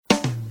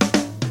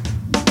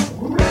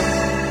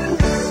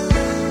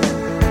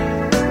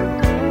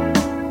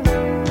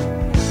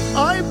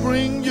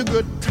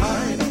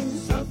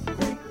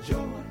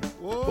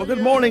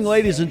Good morning,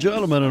 ladies and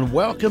gentlemen, and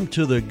welcome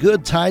to the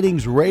Good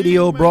Tidings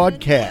radio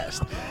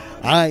broadcast.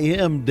 I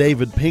am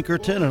David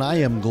Pinkerton, and I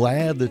am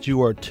glad that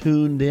you are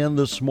tuned in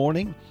this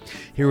morning.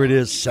 Here it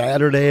is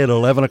Saturday at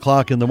 11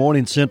 o'clock in the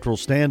morning Central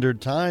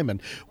Standard Time,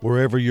 and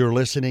wherever you're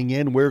listening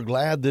in, we're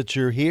glad that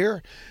you're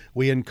here.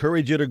 We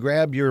encourage you to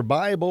grab your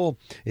Bible,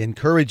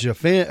 encourage a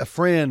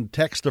friend,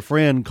 text a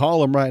friend,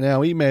 call them right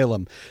now, email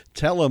them,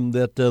 tell them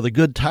that the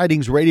Good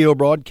Tidings radio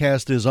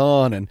broadcast is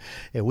on, and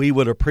we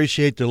would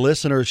appreciate the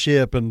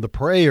listenership and the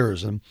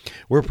prayers, and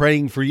we're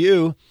praying for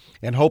you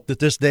and hope that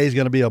this day is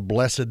going to be a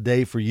blessed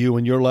day for you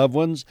and your loved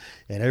ones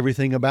and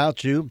everything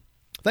about you.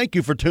 Thank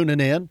you for tuning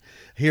in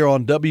here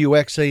on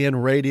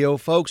WXAN Radio.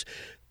 Folks,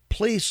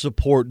 please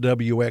support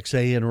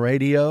WXAN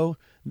Radio.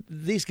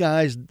 These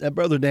guys,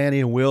 Brother Danny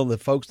and Will, the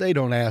folks, they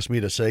don't ask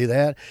me to say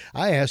that.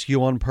 I ask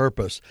you on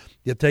purpose.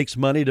 It takes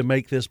money to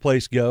make this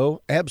place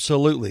go.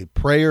 Absolutely.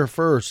 Prayer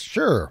first.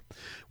 Sure.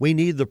 We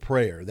need the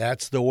prayer.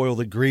 That's the oil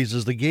that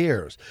greases the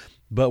gears.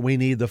 But we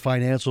need the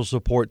financial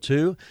support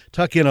too.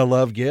 Tuck in a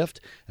love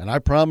gift. And I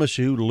promise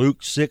you,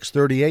 Luke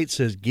 6:38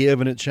 says, "Give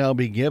and it shall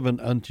be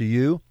given unto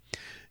you."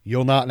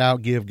 You'll not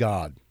outgive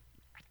God.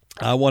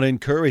 I want to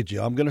encourage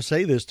you. I'm going to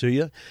say this to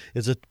you.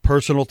 It's a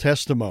personal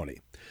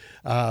testimony.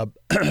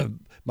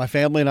 My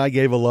family and I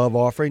gave a love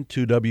offering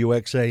to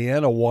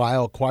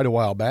WXAN quite a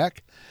while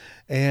back,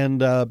 and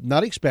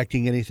not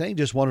expecting anything,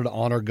 just wanted to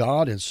honor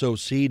God and sow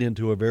seed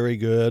into a very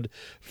good,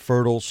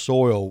 fertile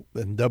soil,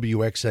 and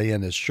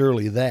WXAN is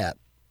surely that.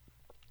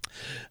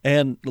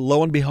 And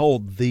lo and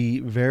behold,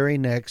 the very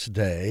next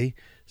day,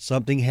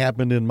 something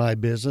happened in my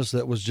business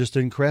that was just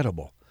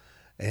incredible,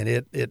 and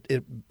it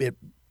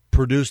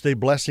produced a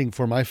blessing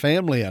for my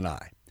family and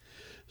I.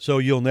 So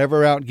you'll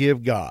never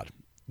outgive God.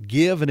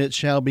 Give, and it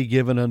shall be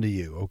given unto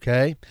you,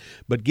 okay?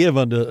 But give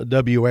unto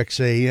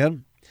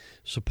WXAN.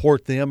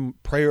 Support them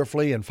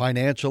prayerfully and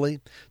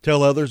financially.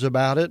 Tell others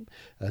about it.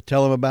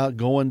 Tell them about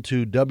going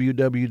to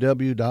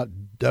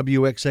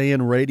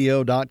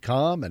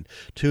www.wxanradio.com and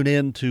tune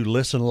in to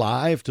listen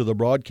live to the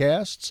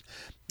broadcasts.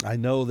 I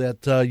know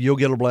that you'll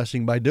get a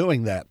blessing by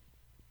doing that.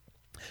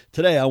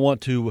 Today, I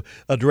want to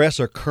address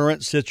a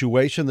current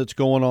situation that's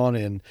going on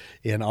in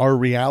our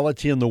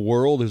reality in the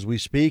world as we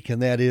speak,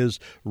 and that is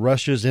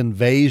Russia's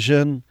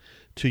invasion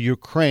to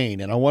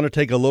Ukraine. And I want to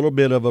take a little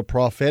bit of a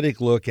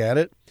prophetic look at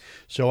it.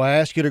 So I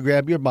ask you to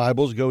grab your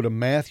Bibles, go to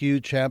Matthew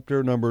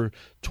chapter number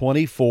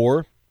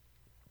 24,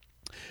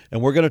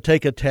 and we're going to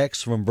take a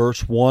text from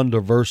verse 1 to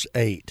verse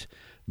 8.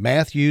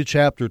 Matthew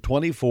chapter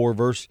 24,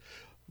 verse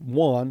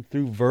 1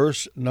 through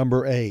verse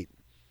number 8.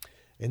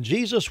 And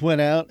Jesus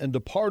went out and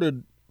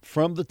departed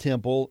from the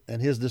temple,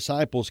 and his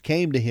disciples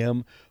came to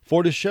him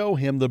for to show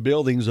him the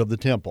buildings of the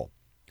temple.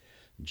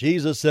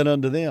 Jesus said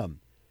unto them,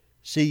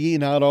 See ye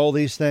not all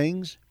these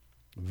things?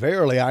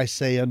 Verily I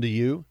say unto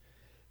you,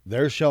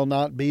 there shall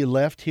not be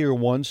left here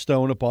one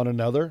stone upon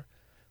another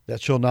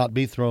that shall not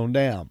be thrown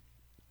down.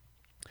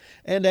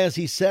 And as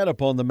he sat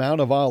upon the Mount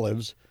of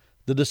Olives,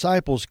 the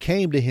disciples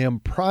came to him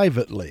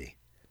privately,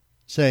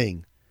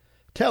 saying,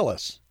 Tell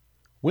us,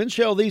 when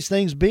shall these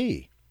things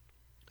be?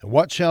 And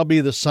what shall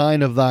be the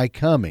sign of thy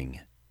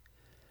coming,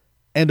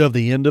 and of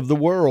the end of the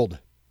world?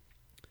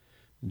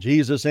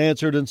 Jesus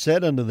answered and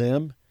said unto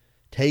them,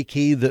 Take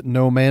heed that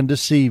no man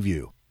deceive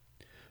you.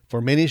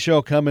 For many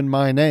shall come in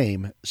my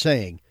name,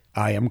 saying,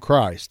 I am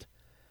Christ,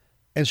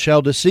 and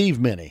shall deceive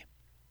many.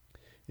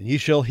 And ye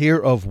shall hear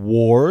of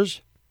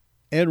wars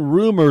and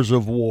rumors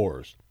of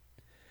wars.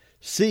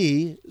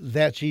 See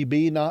that ye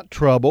be not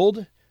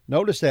troubled.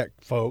 Notice that,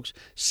 folks.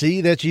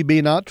 See that ye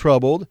be not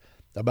troubled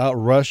about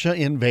Russia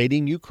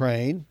invading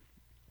Ukraine.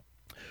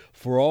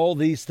 For all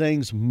these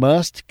things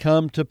must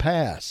come to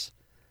pass,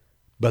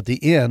 but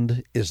the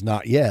end is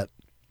not yet.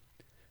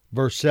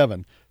 Verse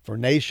 7, For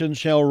nation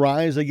shall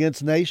rise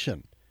against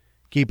nation.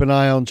 Keep an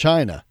eye on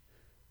China.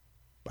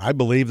 I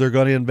believe they're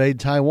going to invade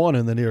Taiwan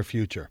in the near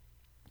future.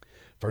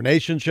 For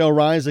nation shall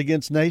rise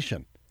against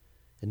nation,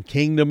 and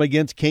kingdom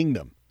against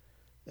kingdom.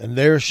 And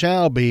there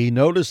shall be,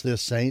 notice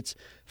this, saints,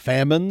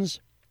 famines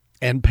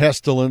and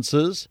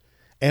pestilences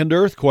and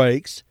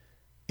earthquakes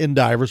in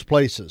divers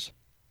places.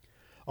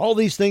 All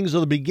these things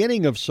are the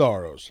beginning of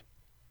sorrows.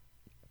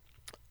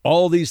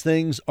 All these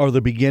things are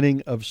the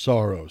beginning of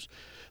sorrows.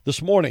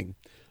 This morning,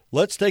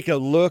 let's take a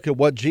look at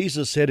what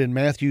Jesus said in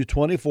Matthew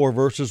 24,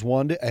 verses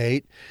 1 to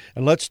 8,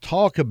 and let's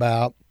talk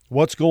about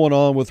what's going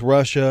on with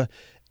Russia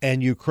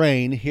and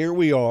Ukraine. Here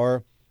we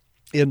are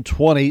in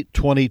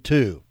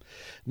 2022.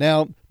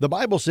 Now, the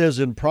Bible says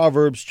in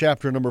Proverbs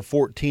chapter number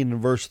 14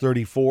 and verse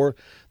 34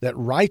 that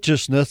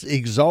righteousness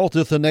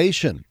exalteth a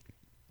nation,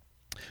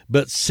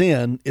 but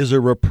sin is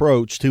a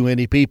reproach to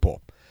any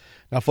people.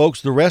 Now,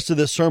 folks, the rest of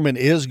this sermon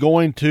is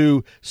going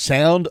to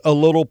sound a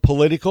little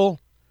political,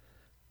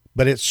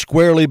 but it's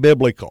squarely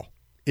biblical.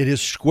 It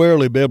is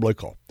squarely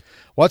biblical.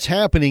 What's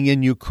happening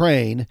in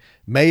Ukraine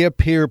may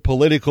appear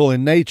political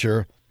in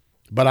nature,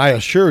 but I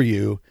assure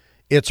you,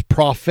 it's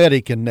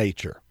prophetic in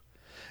nature.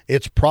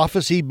 It's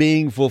prophecy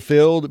being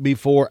fulfilled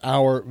before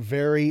our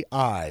very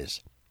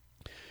eyes.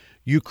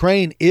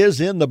 Ukraine is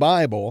in the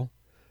Bible,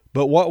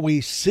 But what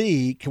we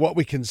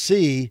can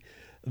see,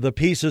 the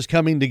pieces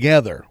coming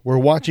together. We're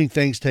watching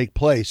things take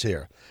place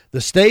here.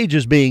 The stage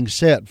is being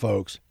set,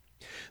 folks.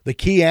 The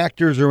key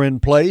actors are in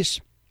place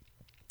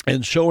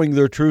and showing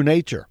their true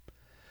nature.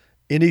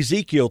 In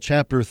Ezekiel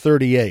chapter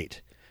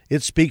 38,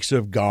 it speaks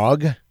of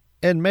Gog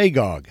and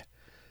Magog.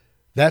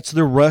 That's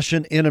the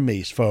Russian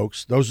enemies,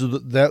 folks.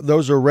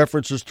 Those are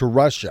references to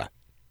Russia.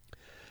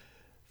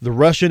 The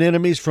Russian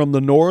enemies from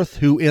the north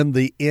who in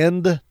the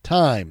end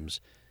times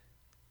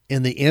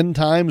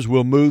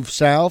will move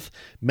south,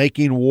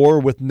 making war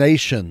with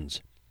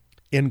nations,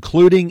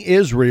 including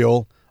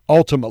Israel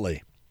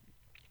ultimately.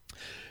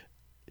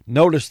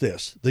 Notice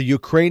this. The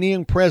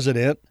Ukrainian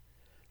president,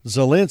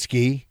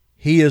 Zelensky,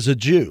 he is a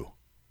Jew.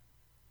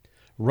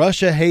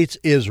 Russia hates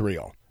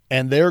Israel,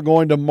 and they're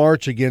going to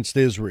march against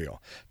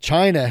Israel.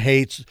 China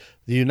hates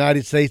the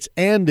United States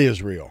and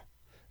Israel.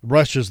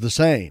 Russia's the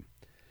same.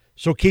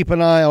 So keep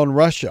an eye on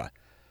Russia.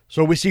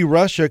 So we see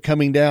Russia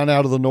coming down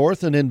out of the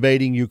north and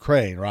invading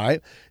Ukraine,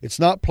 right? It's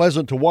not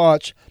pleasant to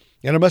watch,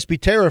 and it must be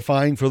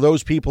terrifying for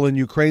those people in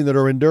Ukraine that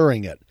are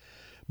enduring it.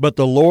 But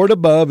the Lord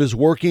above is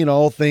working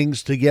all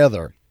things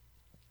together.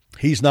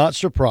 He's not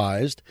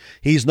surprised.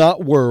 He's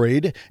not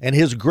worried. And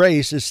His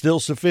grace is still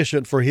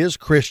sufficient for His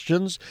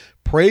Christians.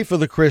 Pray for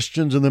the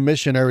Christians and the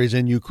missionaries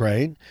in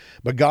Ukraine.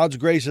 But God's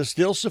grace is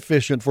still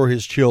sufficient for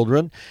His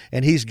children,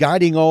 and He's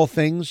guiding all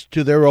things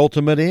to their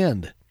ultimate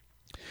end.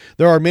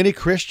 There are many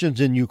Christians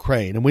in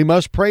Ukraine, and we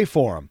must pray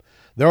for them.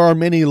 There are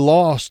many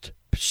lost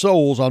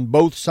souls on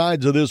both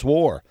sides of this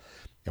war,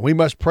 and we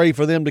must pray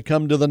for them to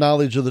come to the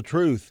knowledge of the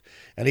truth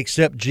and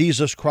accept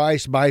Jesus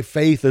Christ by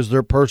faith as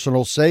their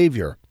personal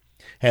Savior.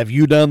 Have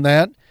you done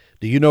that?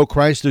 Do you know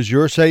Christ as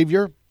your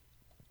Savior?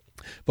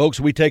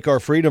 Folks, we take our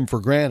freedom for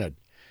granted.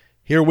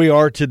 Here we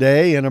are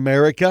today in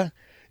America.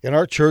 In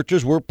our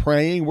churches, we're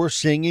praying, we're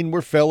singing,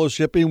 we're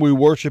fellowshipping, we're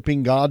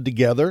worshiping God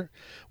together.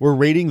 We're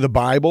reading the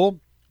Bible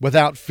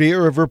without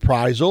fear of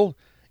reprisal,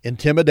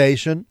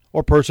 intimidation,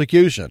 or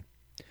persecution.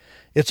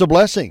 It's a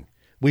blessing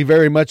we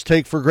very much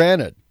take for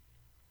granted.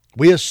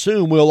 We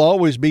assume we'll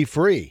always be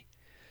free.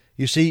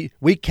 You see,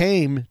 we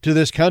came to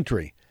this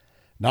country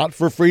not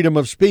for freedom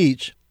of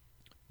speech,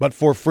 but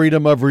for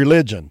freedom of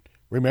religion.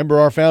 Remember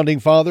our founding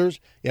fathers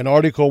in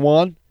Article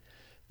 1?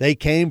 They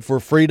came for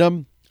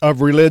freedom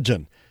of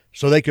religion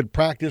so they could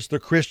practice the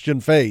Christian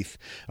faith.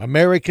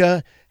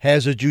 America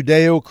has a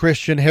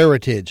Judeo-Christian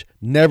heritage.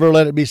 Never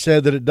let it be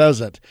said that it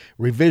doesn't.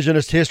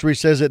 Revisionist history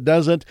says it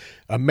doesn't.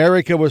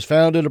 America was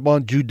founded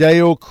upon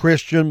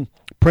Judeo-Christian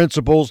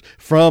principles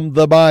from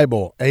the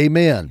Bible.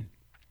 Amen.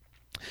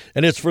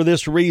 And it's for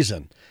this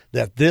reason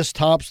that this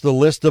tops the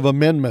list of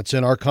amendments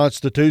in our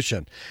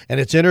Constitution, and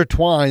it's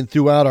intertwined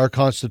throughout our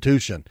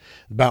Constitution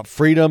about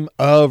freedom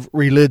of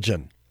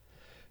religion.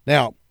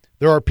 Now,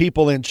 there are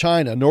people in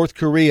China, North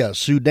Korea,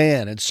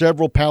 Sudan, and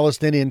several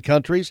Palestinian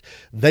countries.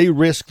 They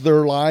risk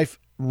their life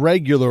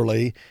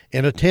regularly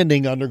in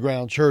attending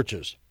underground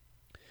churches.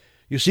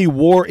 You see,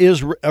 war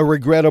is a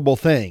regrettable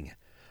thing.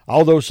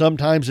 Although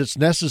sometimes it's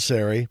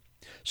necessary,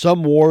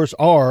 some wars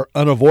are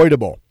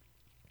unavoidable.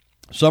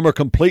 Some are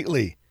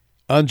completely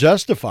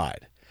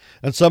unjustified,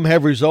 and some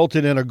have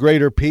resulted in a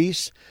greater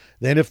peace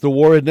than if the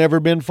war had never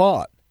been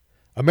fought.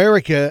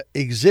 America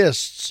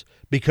exists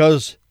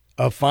because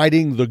of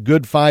fighting the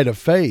good fight of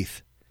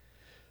faith.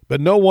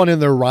 But no one in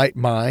their right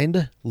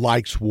mind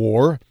likes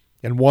war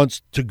and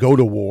wants to go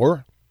to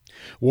war.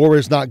 War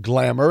is not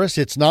glamorous.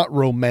 It's not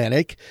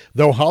romantic.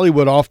 Though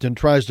Hollywood often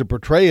tries to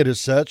portray it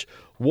as such,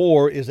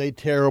 war is a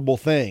terrible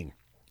thing,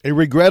 a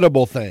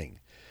regrettable thing.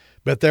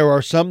 But there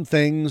are some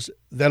things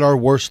that are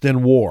worse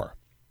than war.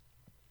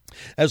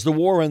 As the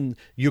war in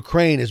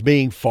Ukraine is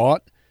being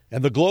fought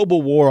and the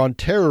global war on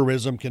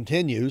terrorism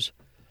continues,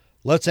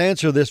 let's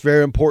answer this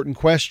very important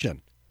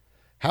question.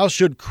 How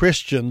should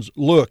Christians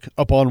look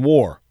upon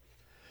war?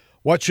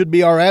 What should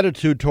be our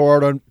attitude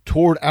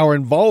toward our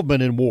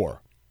involvement in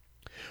war?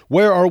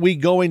 Where are we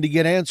going to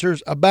get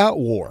answers about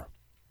war?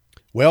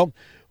 Well,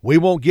 we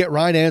won't get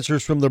right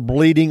answers from the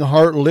bleeding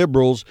heart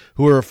liberals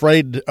who are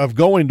afraid of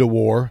going to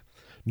war,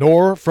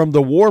 nor from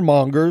the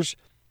warmongers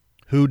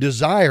who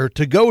desire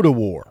to go to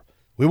war.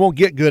 We won't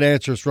get good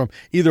answers from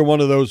either one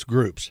of those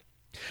groups.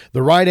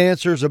 The right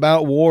answers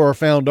about war are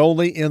found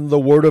only in the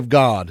Word of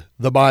God,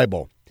 the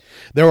Bible.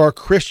 There are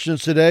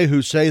Christians today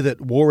who say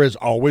that war is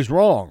always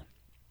wrong.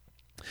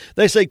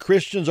 They say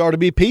Christians are to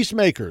be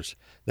peacemakers.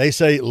 They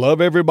say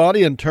love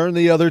everybody and turn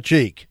the other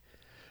cheek.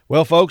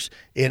 Well, folks,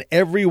 in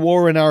every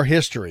war in our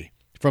history,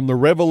 from the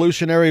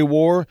Revolutionary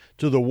War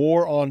to the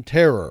War on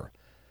Terror,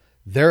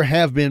 there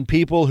have been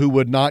people who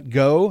would not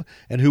go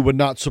and who would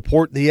not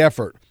support the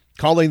effort,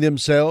 calling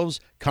themselves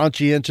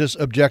conscientious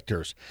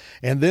objectors.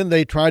 And then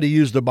they try to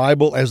use the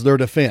Bible as their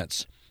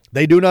defense.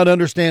 They do not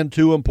understand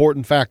two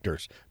important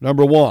factors.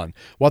 Number one,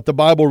 what the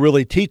Bible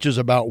really teaches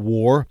about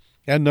war.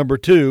 And number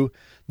two,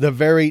 the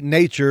very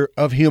nature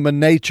of human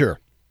nature.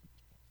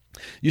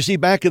 You see,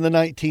 back in the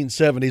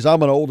 1970s,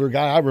 I'm an older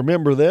guy, I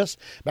remember this.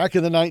 Back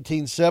in the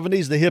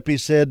 1970s, the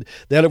hippies said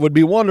that it would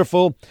be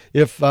wonderful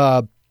if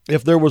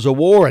if there was a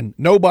war and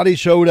nobody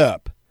showed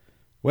up?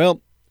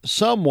 Well,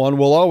 someone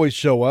will always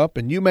show up,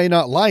 and you may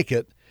not like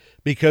it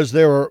because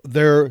they are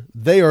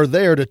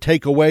there to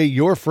take away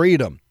your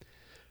freedom.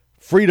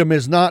 Freedom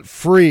is not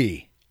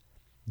free.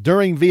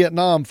 During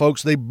Vietnam,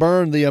 folks, they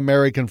burned the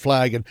American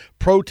flag and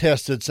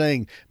protested,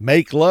 saying,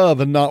 "Make love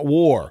and not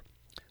war."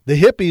 The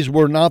hippies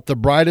were not the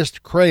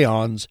brightest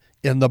crayons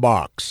in the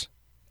box.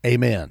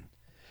 Amen.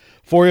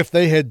 For if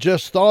they had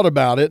just thought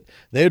about it,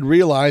 they'd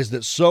realize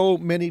that so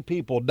many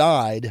people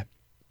died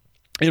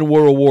in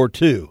World War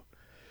II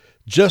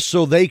just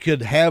so they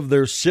could have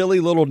their silly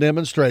little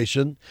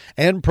demonstration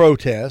and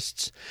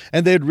protests,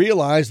 and they'd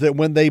realize that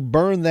when they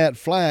burn that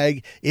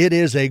flag, it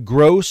is a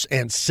gross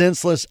and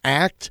senseless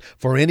act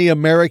for any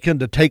American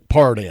to take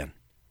part in.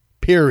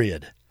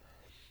 Period.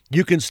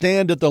 You can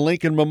stand at the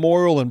Lincoln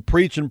Memorial and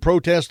preach and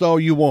protest all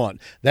you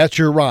want. That's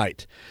your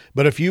right.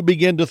 But if you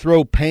begin to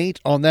throw paint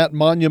on that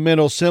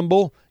monumental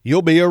symbol,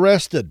 you'll be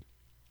arrested.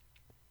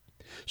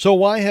 So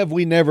why have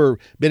we never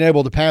been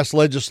able to pass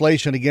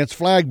legislation against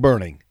flag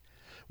burning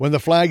when the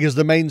flag is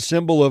the main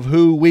symbol of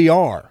who we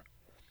are?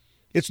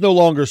 It's no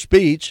longer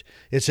speech.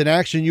 It's an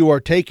action you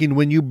are taking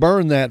when you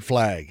burn that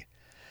flag.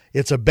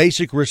 It's a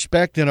basic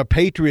respect and a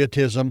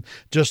patriotism,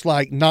 just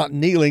like not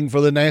kneeling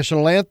for the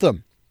national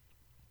anthem.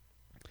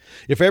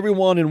 If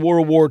everyone in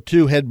World War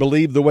II had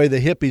believed the way the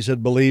hippies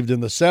had believed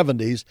in the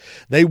 70s,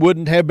 they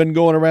wouldn't have been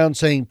going around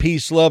saying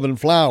peace, love, and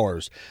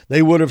flowers.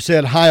 They would have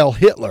said Heil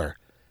Hitler,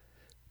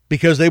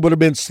 because they would have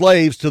been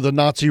slaves to the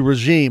Nazi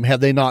regime had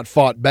they not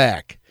fought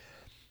back.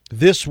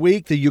 This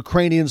week, the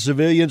Ukrainian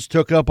civilians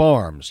took up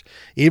arms,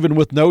 even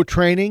with no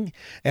training,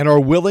 and are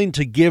willing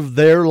to give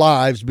their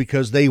lives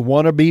because they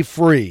want to be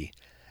free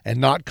and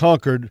not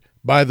conquered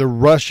by the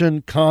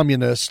Russian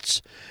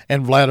communists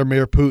and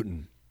Vladimir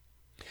Putin.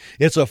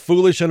 It's a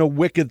foolish and a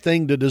wicked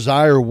thing to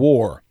desire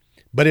war,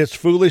 but it's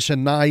foolish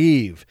and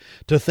naive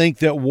to think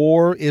that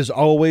war is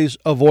always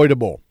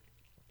avoidable.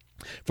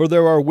 For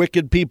there are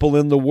wicked people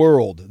in the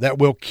world that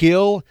will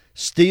kill,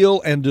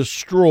 steal, and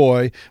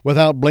destroy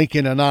without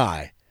blinking an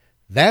eye.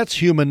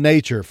 That's human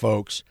nature,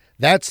 folks.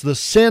 That's the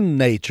sin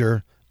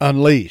nature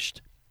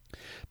unleashed.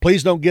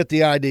 Please don't get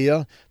the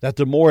idea that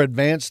the more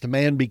advanced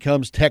man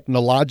becomes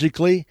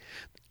technologically,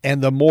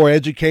 and the more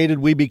educated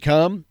we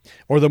become,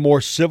 or the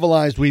more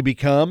civilized we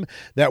become,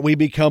 that we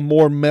become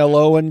more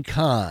mellow and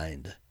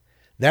kind.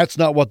 That's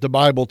not what the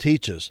Bible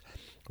teaches.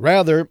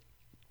 Rather,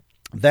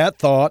 that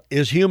thought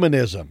is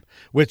humanism,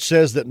 which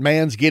says that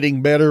man's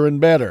getting better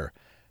and better.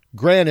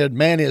 Granted,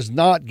 man is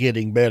not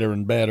getting better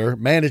and better.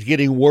 Man is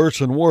getting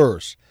worse and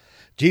worse.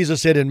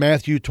 Jesus said in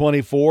Matthew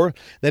 24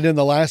 that in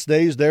the last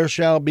days there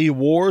shall be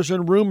wars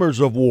and rumors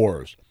of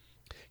wars.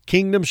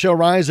 Kingdom shall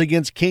rise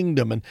against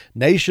kingdom, and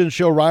nation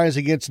shall rise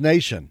against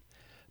nation.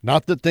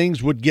 Not that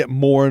things would get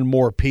more and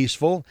more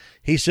peaceful.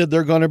 He said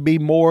they're going to be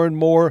more and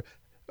more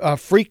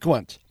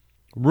frequent.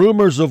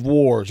 Rumors of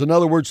wars, in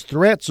other words,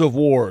 threats of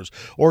wars,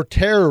 or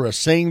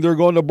terrorists saying they're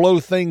going to blow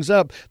things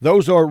up.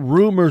 Those are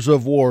rumors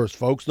of wars,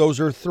 folks.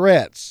 Those are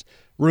threats,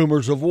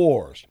 rumors of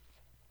wars.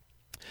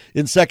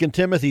 In 2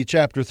 Timothy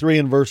chapter 3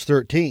 and verse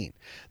 13,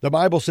 the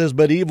Bible says,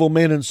 "But evil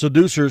men and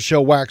seducers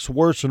shall wax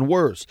worse and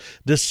worse,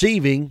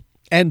 deceiving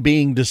and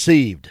being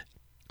deceived."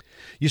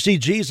 You see,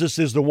 Jesus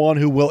is the one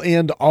who will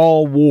end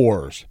all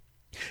wars.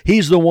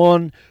 He's the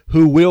one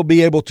who will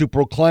be able to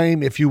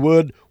proclaim, if you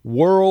would,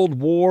 World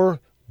War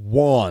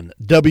I,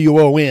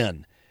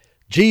 WON.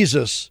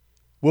 Jesus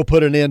will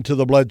put an end to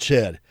the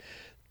bloodshed.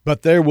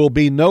 But there will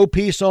be no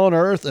peace on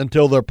earth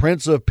until the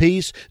Prince of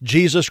Peace,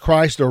 Jesus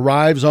Christ,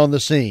 arrives on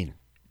the scene.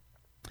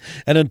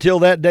 And until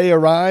that day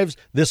arrives,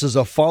 this is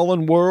a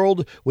fallen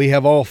world. We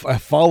have all a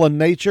fallen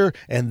nature,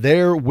 and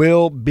there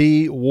will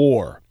be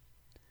war.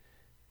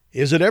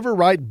 Is it ever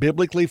right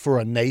biblically for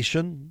a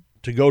nation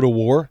to go to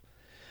war?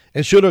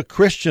 And should a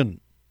Christian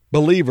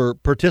believer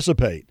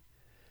participate?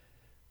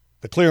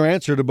 The clear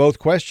answer to both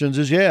questions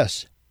is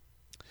yes.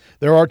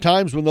 There are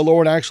times when the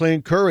Lord actually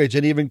encourages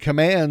and even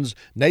commands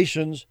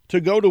nations to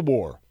go to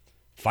war.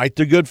 Fight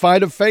the good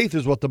fight of faith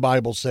is what the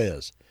Bible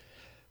says.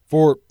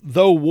 For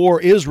though war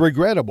is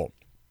regrettable,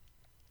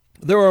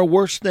 there are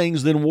worse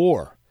things than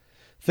war,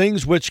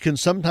 things which can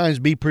sometimes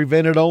be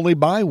prevented only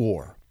by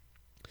war.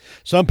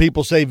 Some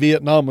people say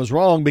Vietnam was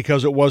wrong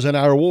because it wasn't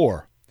our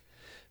war.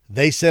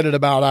 They said it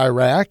about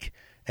Iraq,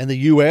 and the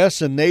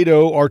U.S. and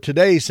NATO are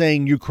today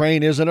saying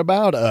Ukraine isn't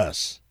about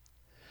us.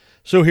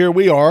 So here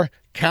we are,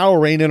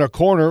 cowering in a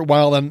corner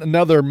while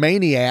another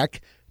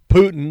maniac,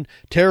 Putin,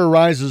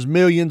 terrorizes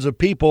millions of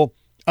people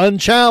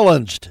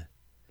unchallenged.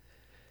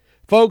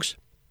 Folks,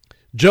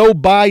 Joe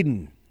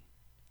Biden,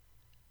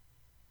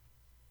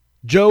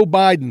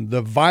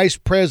 the vice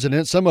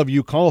president, some of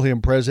you call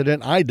him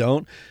president, I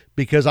don't,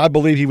 because I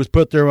believe he was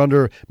put there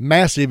under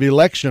massive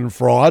election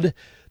fraud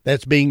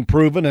that's being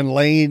proven and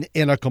laying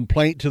in a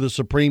complaint to the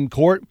Supreme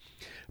Court.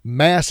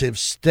 Massive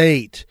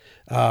state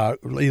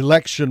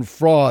election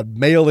fraud,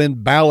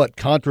 mail-in ballot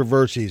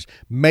controversies,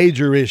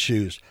 major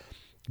issues.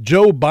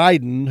 Joe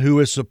Biden, who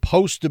is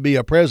supposed to be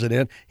a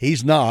president,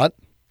 he's not.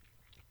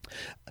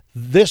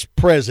 This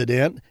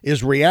president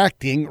is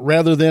reacting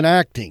rather than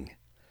acting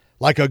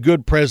like a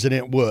good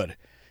president would.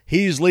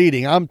 He's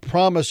leading. I'm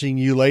promising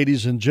you,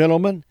 ladies and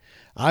gentlemen,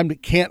 I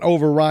can't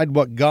override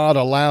what God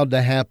allowed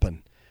to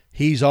happen.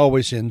 He's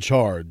always in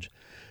charge.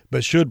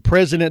 But should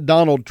President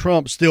Donald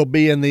Trump still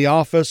be in the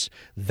office,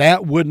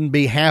 that wouldn't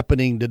be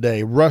happening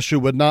today. Russia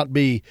would not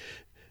be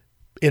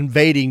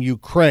invading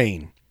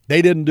Ukraine.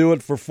 They didn't do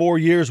it for 4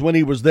 years when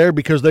he was there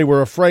because they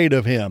were afraid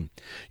of him.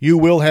 You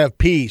will have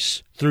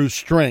peace through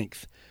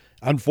strength.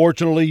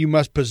 Unfortunately, you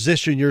must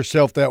position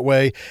yourself that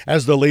way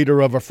as the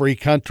leader of a free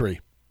country.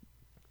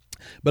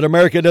 But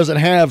America doesn't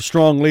have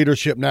strong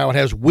leadership now. It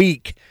has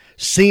weak,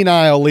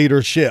 senile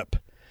leadership.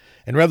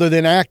 And rather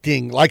than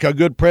acting like a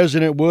good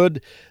president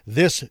would,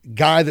 this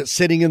guy that's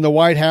sitting in the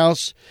White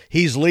House,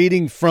 he's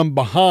leading from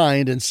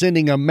behind and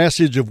sending a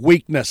message of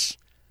weakness.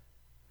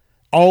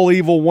 All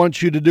evil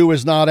wants you to do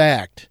is not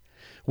act.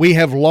 We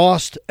have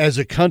lost as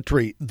a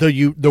country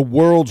the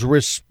world's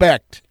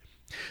respect.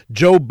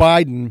 Joe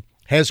Biden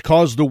has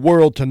caused the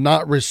world to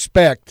not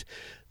respect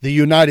the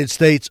United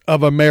States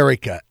of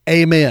America.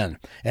 Amen.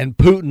 And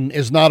Putin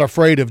is not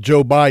afraid of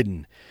Joe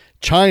Biden.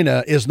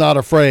 China is not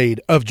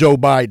afraid of Joe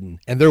Biden,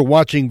 and they're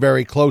watching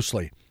very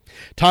closely.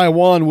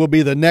 Taiwan will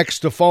be the next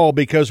to fall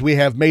because we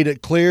have made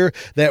it clear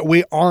that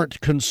we aren't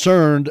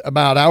concerned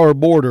about our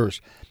borders,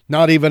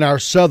 not even our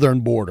southern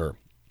border.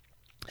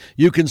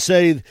 You can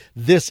say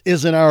this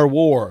isn't our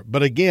war,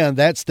 but again,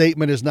 that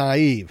statement is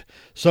naive.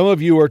 Some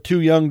of you are too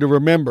young to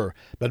remember,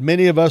 but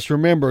many of us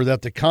remember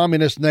that the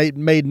communists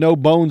made no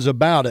bones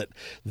about it.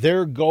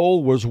 Their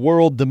goal was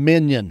world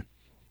dominion.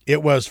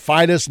 It was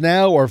fight us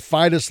now or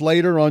fight us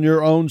later on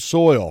your own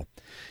soil.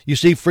 You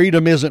see,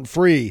 freedom isn't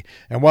free,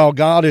 and while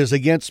God is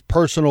against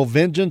personal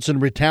vengeance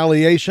and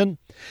retaliation,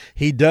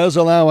 He does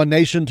allow a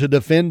nation to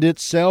defend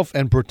itself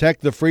and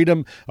protect the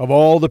freedom of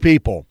all the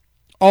people.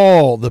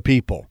 All the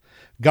people.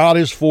 God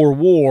is for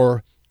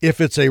war if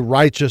it's a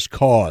righteous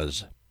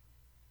cause.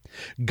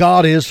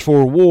 God is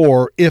for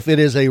war if it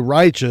is a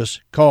righteous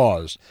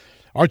cause.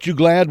 Aren't you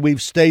glad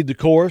we've stayed the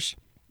course?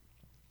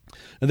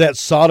 That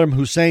Saddam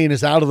Hussein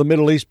is out of the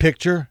Middle East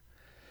picture?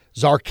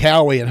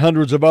 Zarqawi and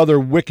hundreds of other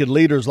wicked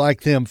leaders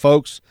like them,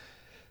 folks.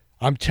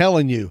 I'm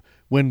telling you,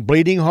 when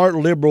bleeding heart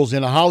liberals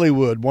in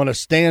Hollywood want to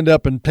stand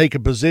up and take a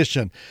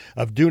position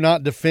of do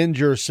not defend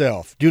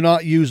yourself, do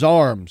not use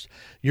arms,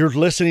 you're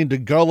listening to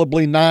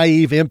gullibly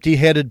naive,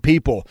 empty-headed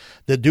people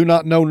that do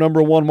not know,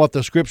 number one, what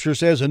the Scripture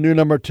says, and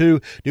number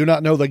two, do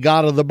not know the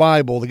God of the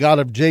Bible, the God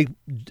of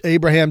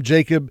Abraham,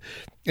 Jacob,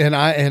 and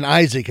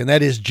Isaac, and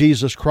that is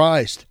Jesus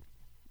Christ.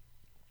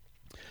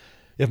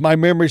 If my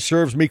memory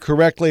serves me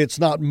correctly, it's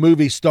not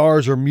movie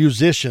stars or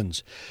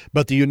musicians,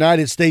 but the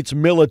United States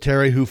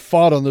military who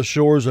fought on the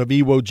shores of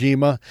Iwo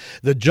Jima,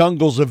 the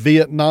jungles of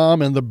Vietnam,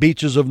 and the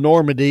beaches of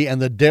Normandy,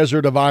 and the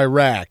desert of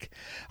Iraq.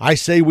 I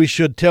say we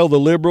should tell the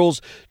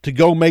liberals to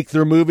go make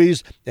their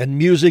movies and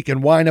music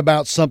and whine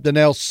about something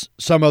else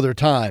some other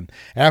time.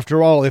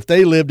 After all, if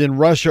they lived in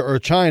Russia or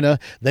China,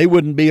 they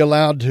wouldn't be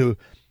allowed to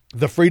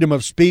the freedom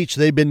of speech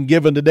they've been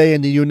given today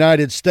in the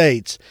United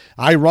States.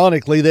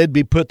 Ironically, they'd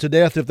be put to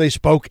death if they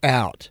spoke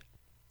out.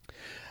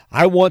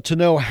 I want to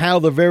know how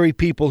the very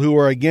people who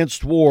are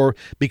against war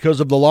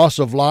because of the loss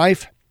of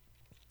life,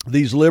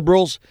 these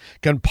liberals,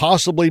 can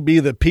possibly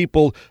be the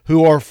people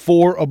who are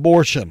for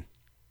abortion.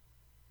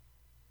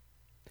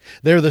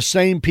 They're the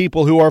same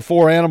people who are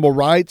for animal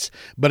rights,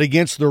 but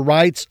against the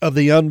rights of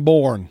the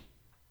unborn.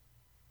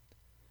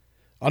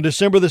 On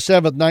December the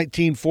 7th,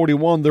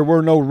 1941, there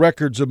were no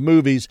records of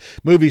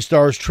movie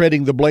stars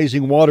treading the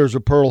blazing waters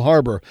of Pearl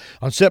Harbor.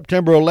 On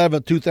September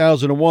 11th,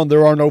 2001,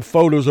 there are no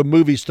photos of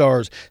movie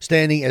stars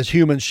standing as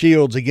human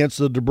shields against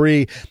the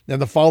debris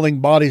and the falling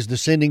bodies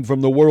descending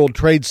from the World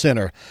Trade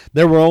Center.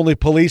 There were only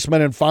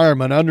policemen and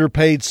firemen,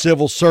 underpaid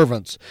civil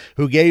servants,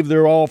 who gave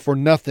their all for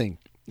nothing,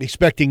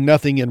 expecting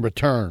nothing in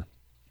return.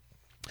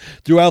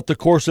 Throughout the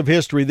course of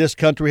history, this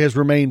country has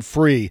remained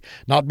free,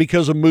 not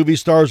because of movie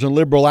stars and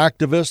liberal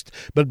activists,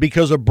 but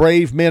because of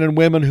brave men and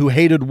women who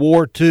hated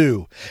war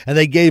too. And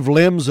they gave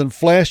limbs and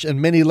flesh,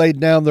 and many laid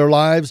down their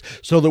lives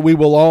so that we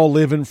will all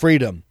live in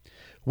freedom.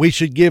 We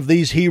should give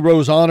these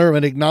heroes honor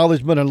and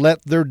acknowledgement and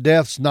let their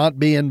deaths not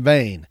be in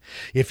vain.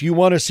 If you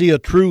want to see a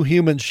true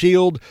human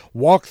shield,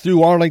 walk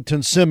through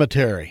Arlington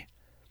Cemetery.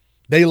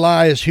 They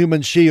lie as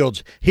human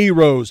shields,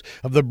 heroes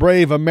of the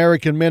brave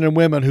American men and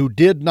women who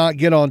did not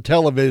get on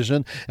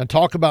television and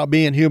talk about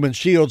being human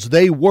shields.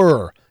 They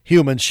were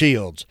human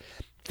shields.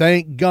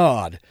 Thank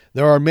God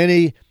there are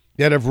many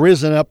that have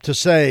risen up to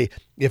say,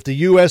 if the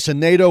U.S. and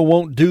NATO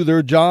won't do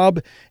their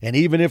job, and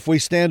even if we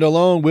stand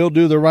alone, we'll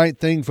do the right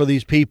thing for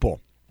these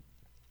people.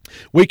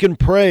 We can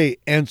pray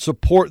and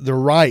support the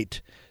right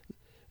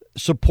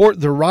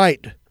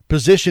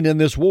position in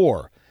this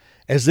war,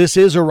 as this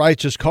is a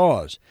righteous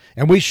cause.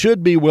 And we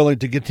should be willing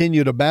to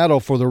continue to battle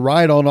for the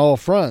right on all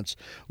fronts,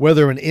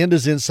 whether an end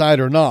is in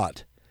sight or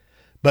not.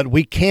 But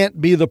we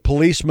can't be the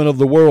policeman of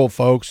the world,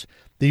 folks.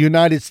 The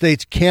United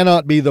States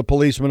cannot be the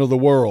policeman of the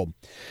world.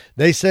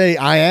 They say,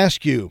 I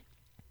ask you,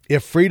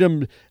 if freedom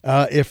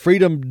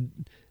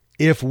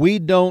If we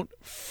don't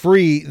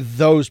free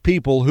those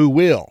people, who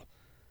will?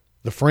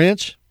 The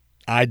French?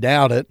 I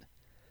doubt it.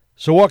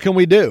 So what can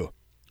we do?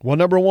 Well,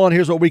 number one,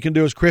 here's what we can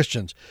do as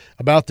Christians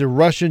about the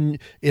Russian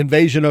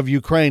invasion of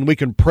Ukraine. We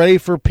can pray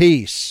for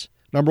peace.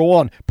 Number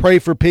one, pray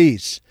for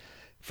peace.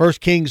 1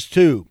 Kings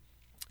 2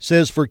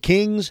 says, for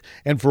kings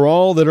and for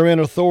all that are in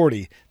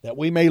authority, that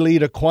we may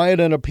lead a quiet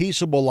and a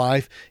peaceable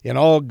life in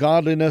all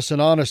godliness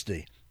and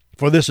honesty.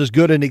 For this is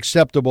good and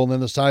acceptable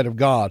in the sight of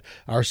God,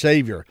 our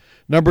Savior.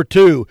 Number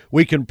two,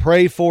 we can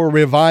pray for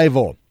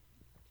revival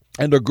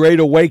and a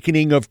great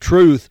awakening of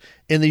truth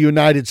in the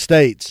United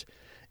States.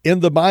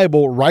 In the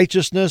Bible,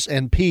 righteousness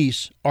and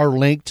peace are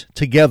linked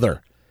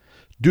together.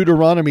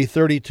 Deuteronomy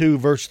 32,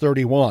 verse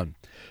 31.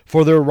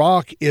 For their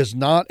rock is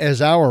not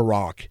as our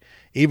rock,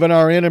 even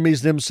our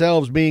enemies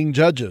themselves being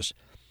judges.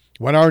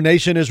 When our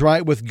nation is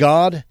right with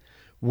God,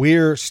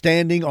 we're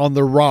standing on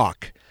the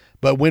rock.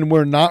 But when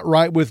we're not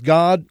right with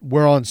God,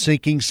 we're on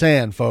sinking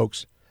sand,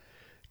 folks.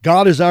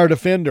 God is our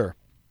defender,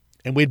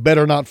 and we'd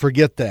better not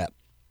forget that.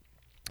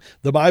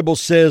 The Bible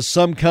says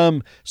some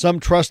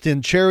trust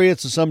in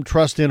chariots and some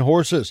trust in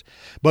horses,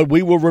 but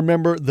we will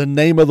remember the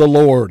name of the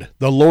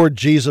Lord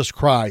Jesus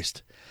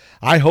Christ.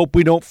 I hope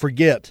we don't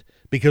forget,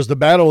 because the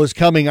battle is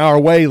coming our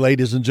way,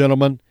 ladies and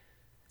gentlemen.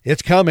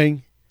 It's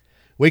coming.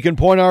 We can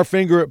point our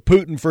finger at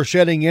Putin for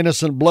shedding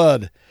innocent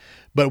blood,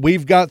 but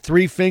we've got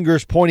three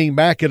fingers pointing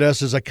back at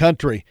us as a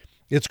country.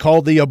 It's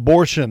called the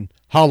abortion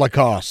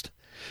holocaust.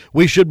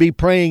 We should be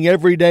praying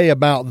every day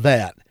about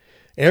that.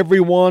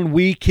 Everyone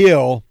we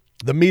kill,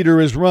 the meter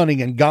is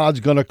running, and God's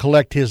going to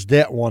collect his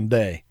debt one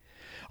day.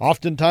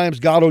 Oftentimes,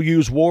 God will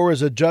use war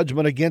as a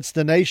judgment against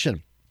the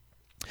nation.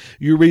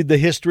 You read the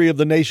history of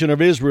the nation of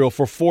Israel.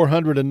 For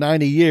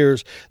 490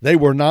 years, they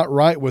were not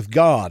right with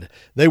God.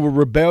 They were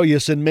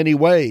rebellious in many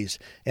ways,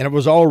 and it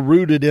was all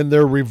rooted in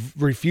their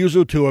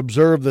refusal to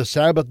observe the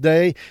Sabbath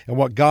day and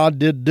what God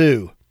did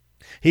do.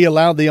 He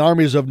allowed the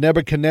armies of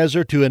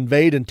Nebuchadnezzar to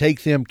invade and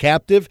take them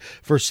captive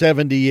for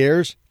 70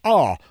 years.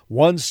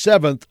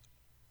 1/7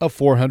 of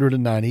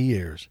 490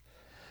 years.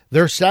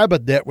 Their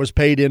Sabbath debt was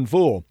paid in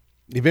full.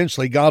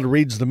 Eventually, God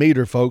reads the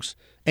meter, folks,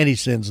 and he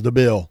sends the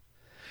bill.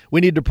 We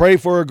need to pray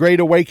for a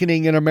great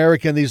awakening in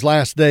America in these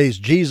last days.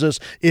 Jesus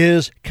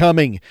is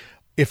coming.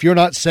 If you're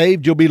not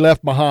saved, you'll be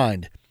left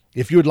behind.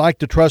 If you would like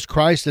to trust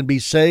Christ and be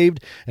saved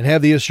and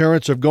have the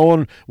assurance of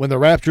going when the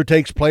rapture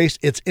takes place,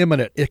 it's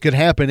imminent. It could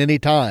happen any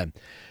time.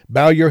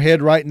 Bow your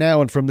head right now,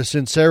 and from the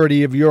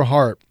sincerity of your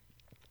heart,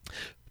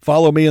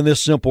 follow me in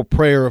this simple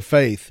prayer of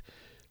faith.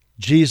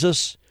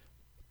 Jesus,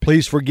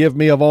 please forgive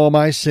me of all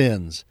my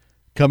sins.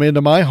 Come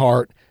into my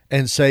heart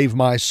and save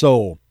my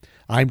soul.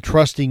 I'm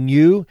trusting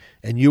you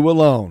and you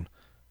alone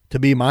to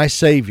be my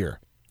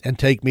Savior and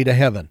take me to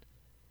heaven.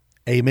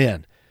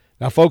 Amen.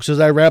 Now, folks, as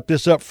I wrap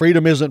this up,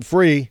 freedom isn't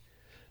free,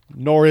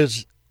 nor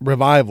is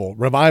revival.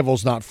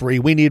 Revival's not free.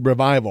 We need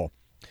revival.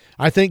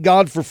 I thank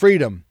God for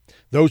freedom.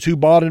 Those who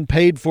bought and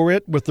paid for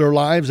it with their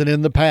lives and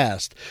in the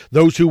past.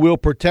 Those who will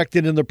protect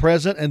it in the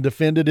present and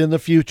defend it in the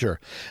future.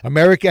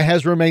 America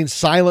has remained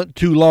silent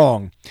too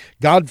long.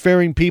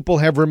 God-fearing people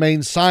have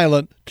remained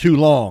silent too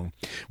long.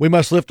 We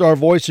must lift our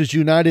voices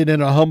united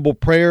in a humble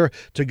prayer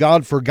to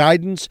God for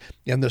guidance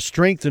and the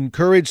strength and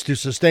courage to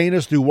sustain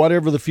us through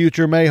whatever the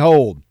future may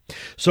hold.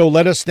 So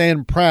let us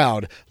stand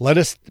proud. Let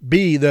us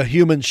be the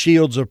human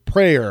shields of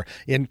prayer,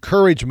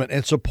 encouragement,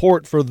 and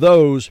support for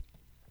those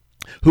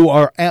who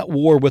are at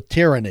war with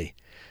tyranny.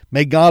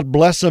 May God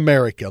bless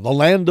America, the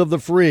land of the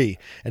free,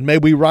 and may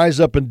we rise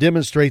up and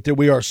demonstrate that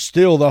we are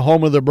still the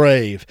home of the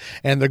brave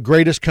and the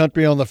greatest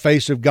country on the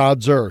face of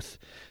God's earth.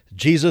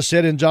 Jesus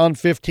said in John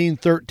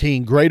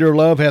 15:13, greater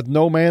love hath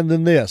no man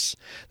than this,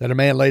 that a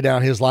man lay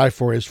down his life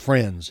for his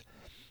friends.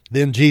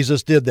 Then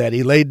Jesus did that.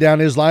 He laid down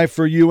his life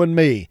for you and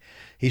me.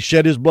 He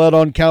shed his blood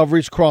on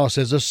Calvary's cross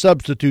as a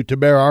substitute to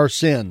bear our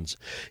sins.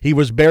 He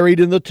was buried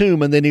in the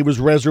tomb, and then he was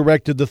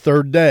resurrected the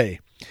third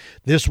day.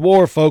 This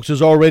war, folks,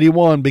 is already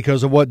won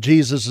because of what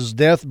Jesus'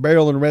 death,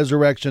 burial, and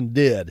resurrection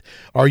did.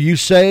 Are you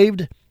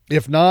saved?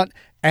 If not,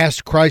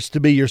 ask Christ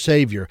to be your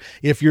Savior.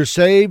 If you're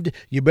saved,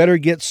 you better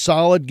get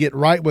solid, get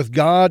right with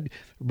God,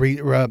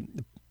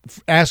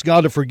 ask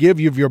God to forgive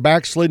you of your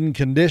backslidden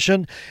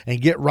condition, and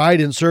get right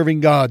in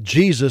serving God.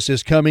 Jesus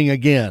is coming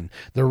again.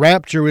 The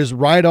rapture is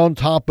right on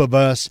top of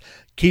us.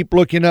 Keep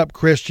looking up,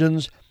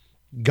 Christians.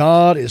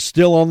 God is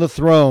still on the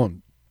throne.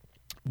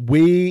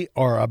 We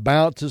are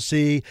about to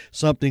see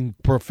something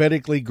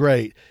prophetically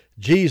great.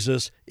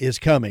 Jesus is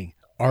coming.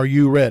 Are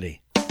you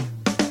ready?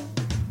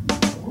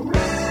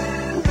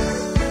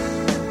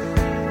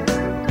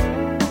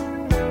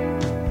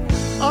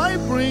 I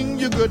bring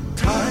you good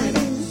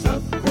tidings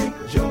of great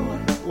joy.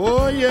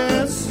 Oh,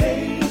 yes. The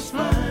day is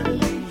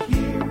finally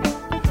here.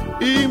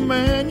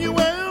 Emmanuel.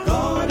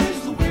 God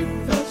is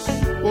with us.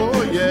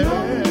 Oh, yes.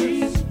 No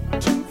reason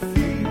to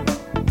fear.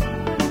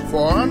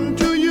 For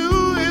unto you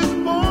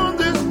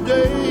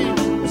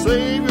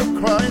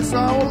Savior Christ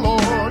our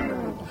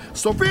Lord.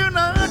 So fear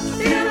not.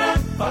 Fear not,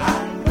 for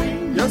I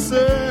bring yes,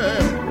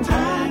 sir.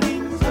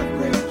 Tidings of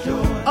great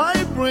joy.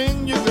 I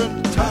bring you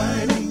good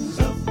tidings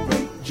of great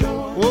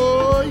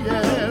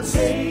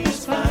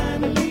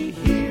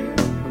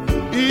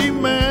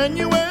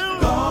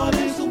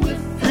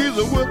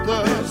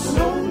There's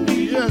no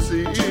need yes,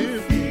 He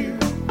is. Fear.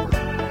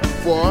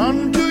 For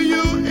unto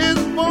you is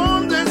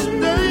born this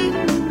day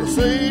the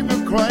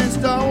Savior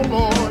Christ our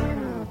Lord.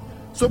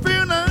 So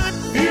fear not,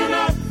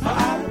 for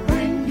I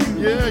bring you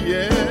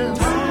yes.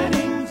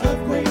 Tidings of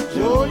great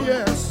joy. Oh,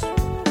 yes.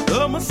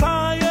 The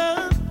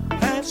Messiah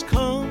has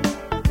come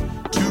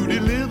to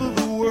deliver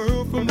the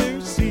world from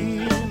their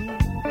sin.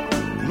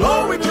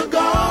 Glory to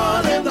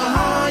God in the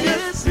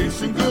highest,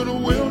 peace and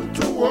goodwill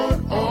toward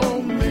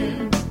all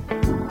men.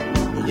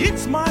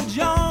 It's my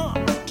job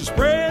to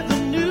spread the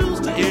news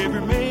to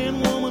every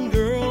man, woman,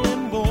 girl,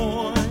 and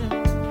boy.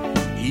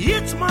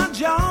 It's my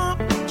job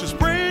to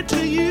spread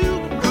to you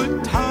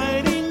good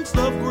tidings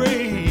of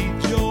great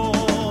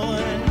joy.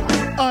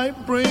 I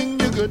bring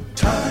you good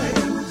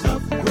tidings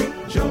of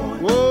great joy.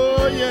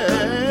 Oh,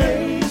 yeah.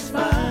 He's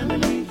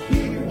finally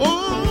here.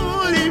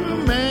 Oh,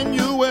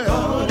 Emmanuel.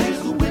 God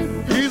is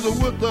with us. He's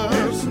with us.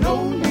 There's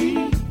no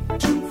need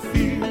to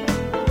fear.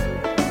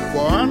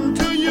 For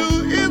unto you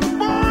is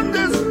born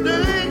this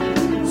day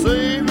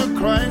Savior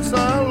Christ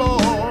our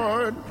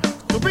Lord.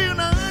 So fear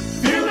not,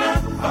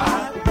 for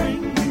I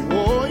bring you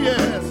oh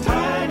yes,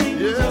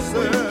 tidings yes, of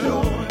great sir.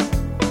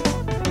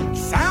 joy.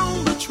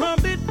 Sound the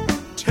trumpet,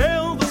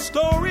 tell the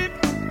story,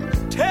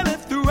 tell it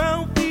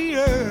throughout the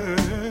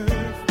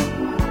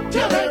earth.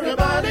 Tell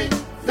everybody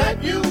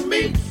that you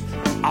meet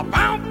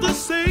About the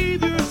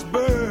Savior